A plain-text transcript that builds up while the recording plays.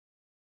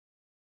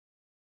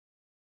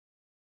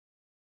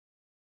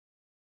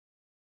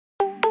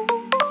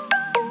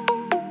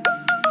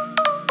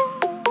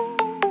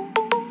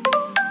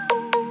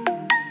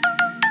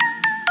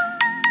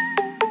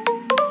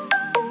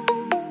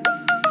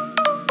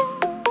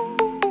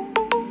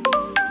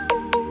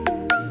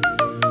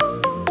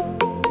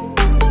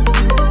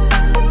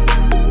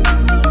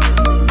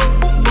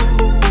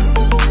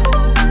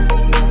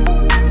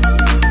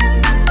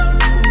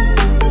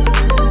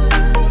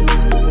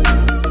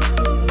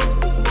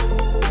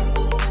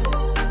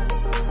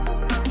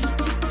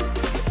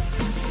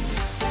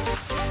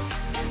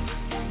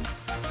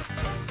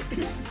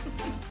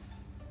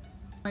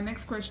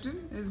question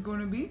is going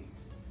to be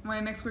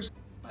my next question.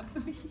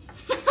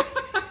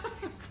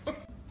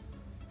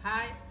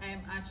 Hi, I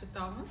am Asha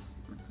Thomas.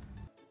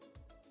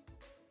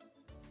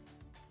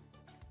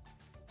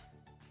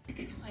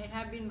 I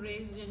have been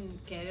raised in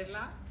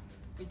Kerala,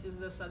 which is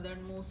the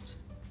southernmost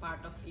part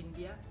of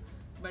India,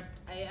 but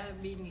I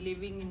have been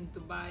living in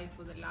Dubai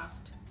for the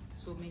last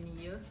so many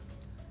years.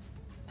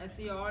 As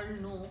you all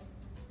know,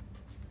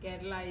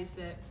 Kerala is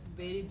a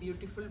very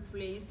beautiful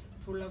place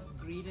full of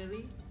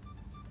greenery,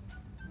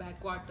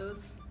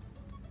 backwaters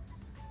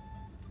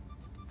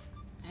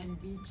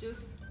and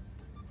beaches.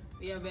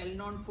 We are well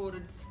known for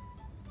its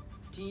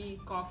tea,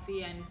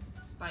 coffee and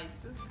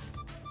spices.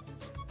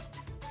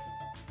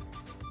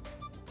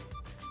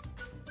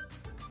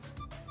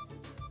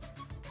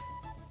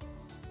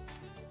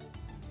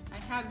 I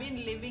have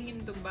been living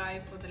in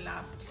Dubai for the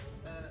last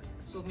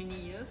so many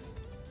years.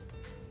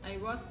 I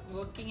was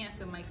working as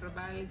a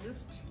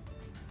microbiologist,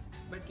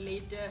 but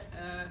later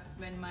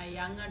when my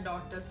younger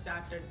daughter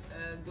started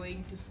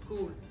going to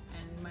school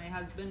and my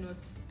husband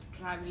was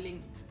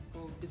traveling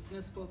for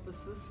business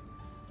purposes,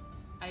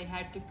 I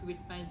had to quit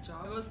my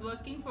job. I was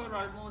working for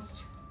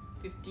almost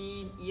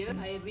 15 years.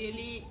 I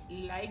really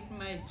liked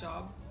my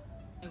job.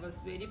 I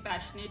was very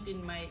passionate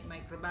in my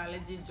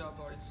microbiology job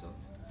also.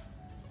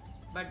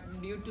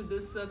 But due to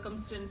these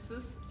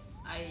circumstances,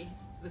 I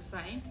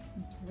resigned.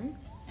 Okay.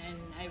 And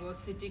I was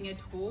sitting at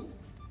home.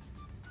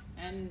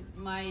 And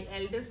my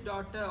eldest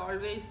daughter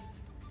always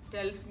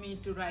tells me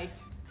to write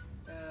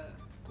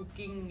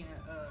cooking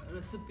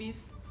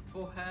recipes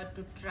for her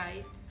to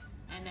try.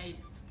 And I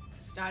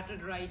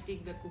started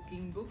writing the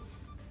cooking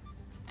books,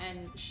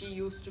 and she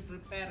used to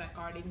prepare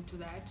according to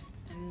that.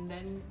 And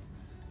then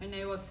when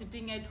I was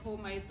sitting at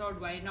home, I thought,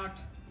 why not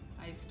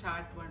I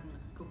start one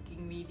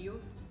cooking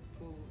videos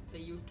for the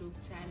YouTube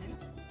channel.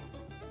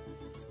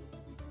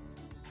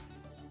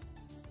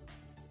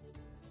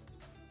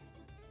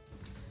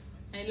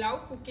 I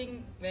love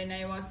cooking when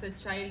I was a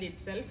child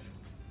itself.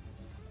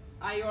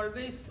 I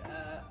always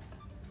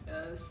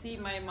see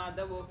my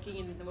mother working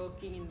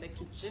in the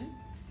kitchen.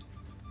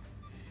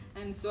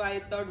 And so I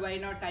thought, why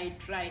not I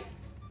try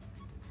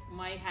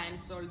my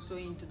hands also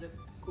into the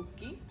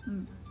cooking.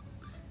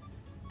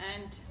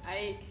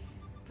 And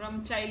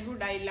from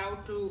childhood, I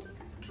love to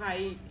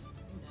try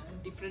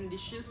different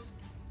dishes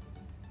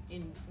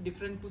in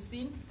different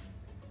cuisines.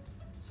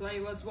 So I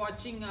was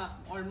watching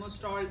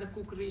almost all the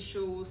cookery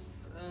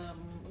shows,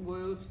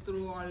 goes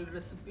through all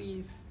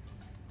recipes,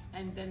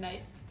 and then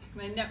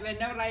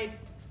whenever I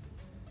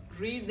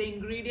read the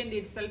ingredient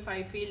itself,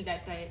 I feel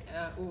that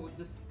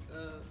this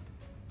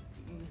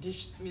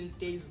dish will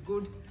taste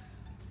good,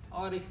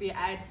 or if we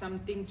add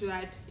something to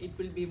that, it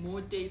will be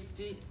more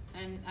tasty.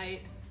 And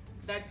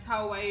that's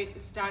how I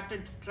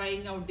started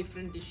trying out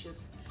different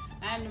dishes.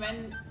 And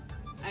when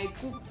I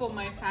cook for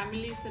my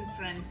families and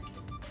friends,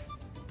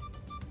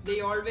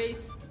 they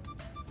always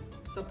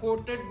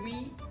supported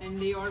me and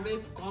they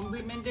always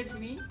complimented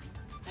me,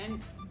 and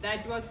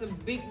that was a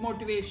big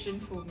motivation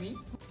for me.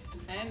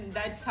 And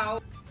that's how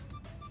I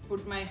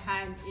put my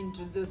hand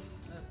into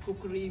this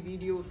cookery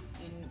videos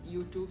in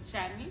YouTube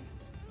channel.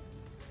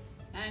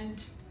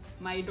 And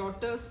my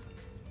daughters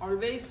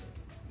always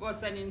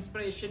was an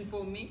inspiration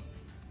for me.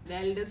 The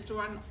eldest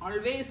one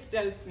always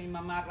tells me,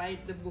 Mama,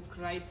 write the book,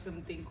 write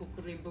something,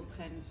 cookery book,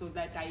 and so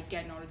that I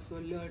can also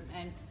learn.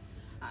 And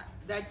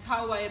that's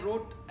how I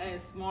wrote a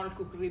small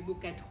cookery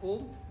book at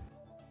home.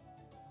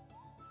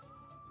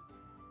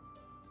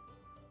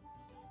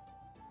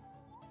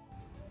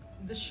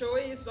 The show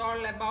is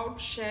all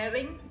about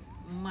sharing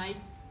my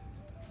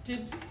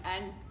tips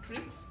and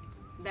tricks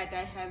that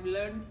I have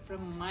learned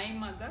from my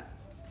mother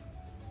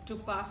to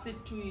pass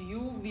it to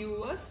you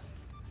viewers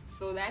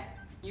so that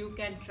you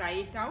can try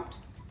it out.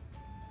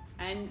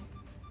 And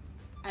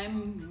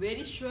I'm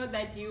very sure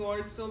that you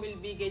also will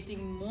be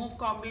getting more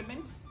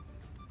compliments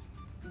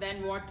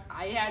than what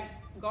I had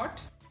got.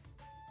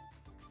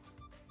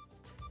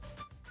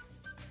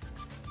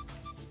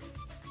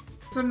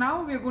 So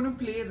now we're going to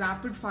play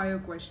rapid fire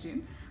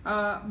question.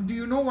 Do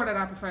you know what a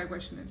rapid fire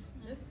question is?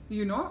 Yes.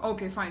 You know?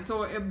 Okay, fine.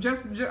 So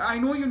just I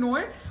know you know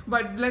it,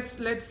 but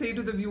let's say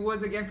to the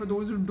viewers again, for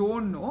those who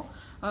don't know.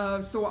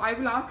 So I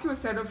will ask you a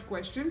set of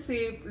questions.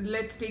 Say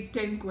let's take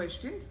 10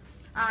 questions,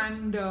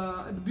 and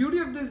the beauty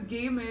of this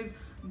game is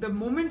the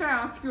moment I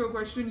ask you a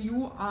question,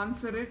 you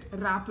answer it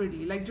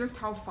rapidly, like just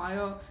how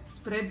fire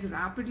spreads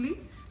rapidly.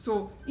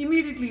 So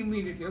immediately,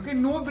 okay?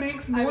 No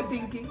breaks, no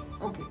thinking.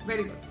 Okay,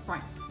 very good,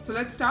 fine. So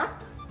let's start.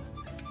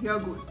 Here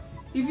goes.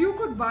 If you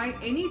could buy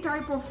any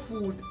type of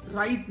food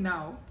right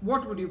now,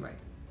 what would you buy?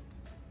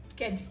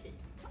 Candy.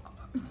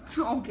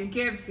 Okay,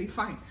 KFC,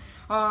 fine.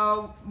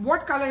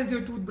 What color is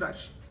your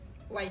toothbrush?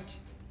 White.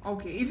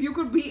 Okay, if you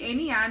could be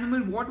any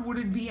animal, what would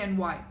it be and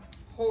why?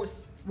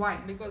 Horse. Why?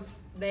 Because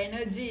the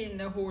energy in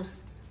the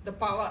horse, the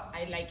power,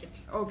 I like it.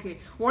 Okay,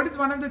 what is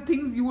one of the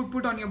things you would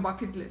put on your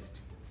bucket list?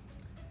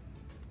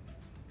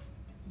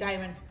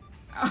 Diamond.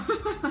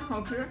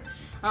 Okay.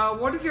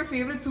 What is your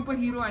favorite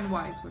superhero and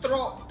why?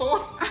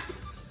 Thor.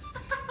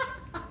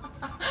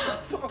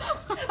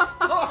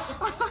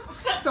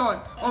 Thor.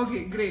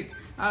 Okay, great.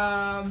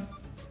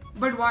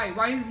 But why?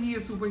 Why is he a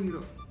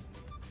superhero?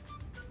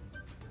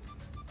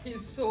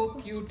 He's so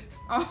cute.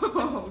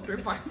 Oh,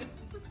 okay, fine.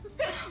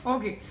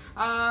 Okay.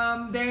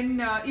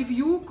 Then, if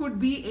you could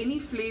be any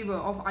flavor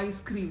of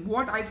ice cream,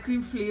 what ice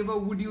cream flavor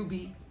would you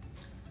be?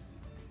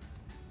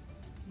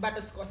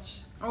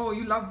 Butterscotch. Oh,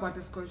 you love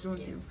butterscotch, don't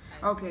Yes, you?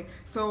 I do. Okay.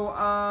 So,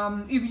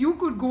 if you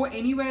could go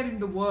anywhere in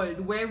the world,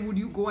 where would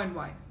you go and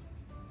why?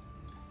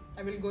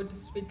 I will go to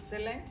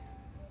Switzerland.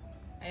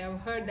 I have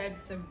heard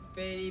that's a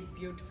very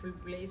beautiful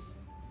place.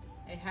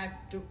 I have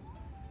to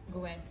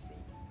go and see.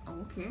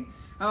 Okay.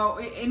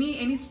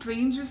 Any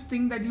strangest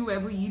thing that you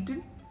ever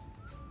eaten?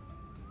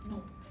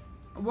 No.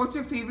 What's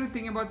your favorite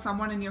thing about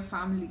someone in your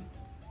family?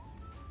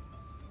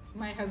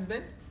 My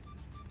husband,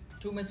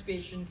 too much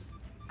patience.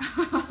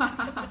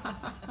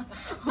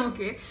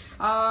 Okay.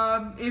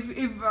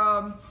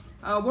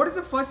 What is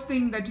the first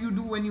thing that you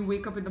do when you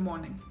wake up in the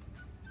morning?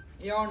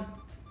 Yawn.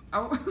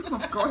 Oh,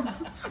 of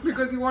course,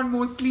 because you want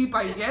more sleep,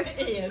 I guess.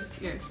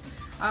 Yes. Yes.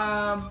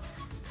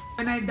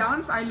 When I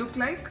dance, I look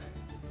like.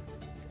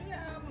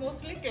 Yeah,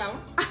 mostly clown.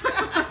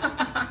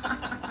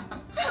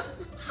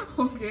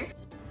 Okay.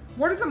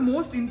 What is the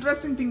most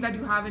interesting thing that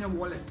you have in a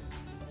wallet?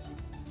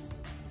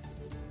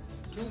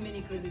 Too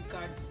many credit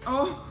cards.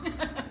 Oh.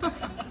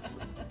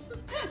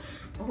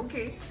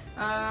 Okay.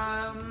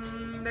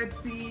 Let's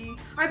see.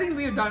 I think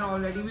we're done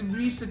already. We've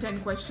reached the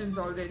 10 questions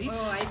already.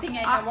 Oh, I think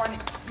I have one.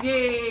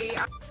 Yay!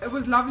 It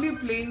was lovely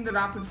playing the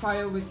rapid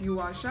fire with you,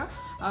 Asha.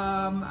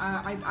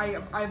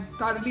 I've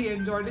thoroughly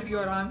enjoyed it.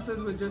 Your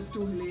answers were just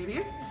too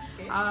hilarious.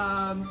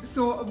 Okay.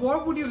 So,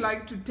 what would you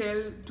like to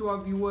tell to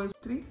our viewers?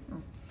 Three?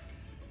 Oh.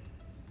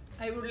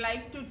 I would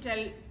like to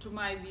tell to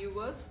my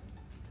viewers,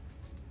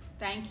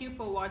 thank you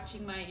for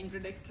watching my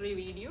introductory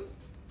videos.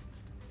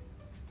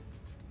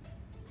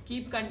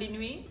 Keep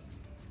continuing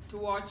to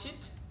watch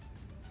it.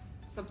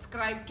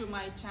 Subscribe to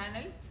my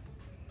channel.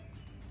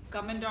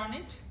 Comment on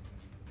it.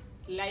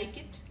 Like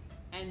it.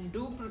 And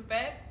do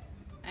prepare.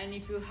 And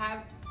if you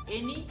have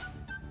any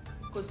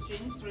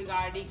questions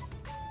regarding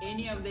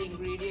any of the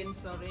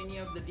ingredients or any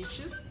of the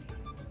dishes,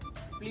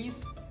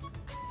 please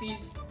feel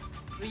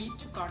free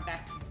to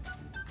contact me.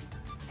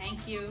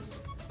 Thank you.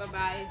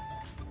 Bye-bye.